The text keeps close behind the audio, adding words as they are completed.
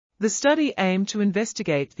The study aimed to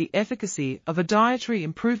investigate the efficacy of a dietary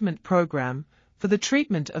improvement program for the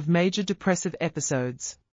treatment of major depressive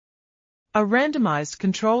episodes. A randomized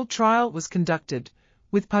controlled trial was conducted,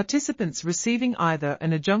 with participants receiving either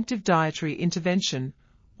an adjunctive dietary intervention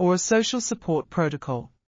or a social support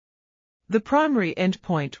protocol. The primary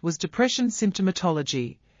endpoint was depression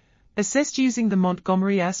symptomatology, assessed using the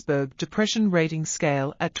Montgomery-Åsberg Depression Rating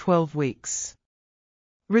Scale at 12 weeks.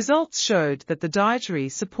 Results showed that the dietary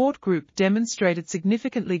support group demonstrated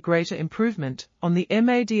significantly greater improvement on the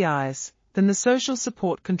MADIs than the social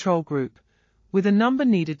support control group, with a number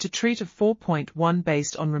needed to treat of 4.1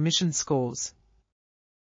 based on remission scores.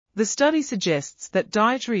 The study suggests that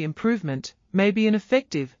dietary improvement may be an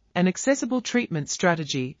effective and accessible treatment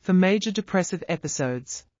strategy for major depressive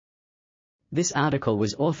episodes. This article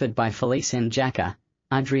was authored by Felice and Jacka,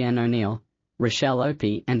 Adrienne O'Neill, Rachelle,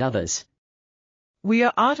 Opie and others. We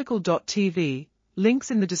are RTCLTV,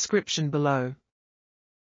 links in the description below.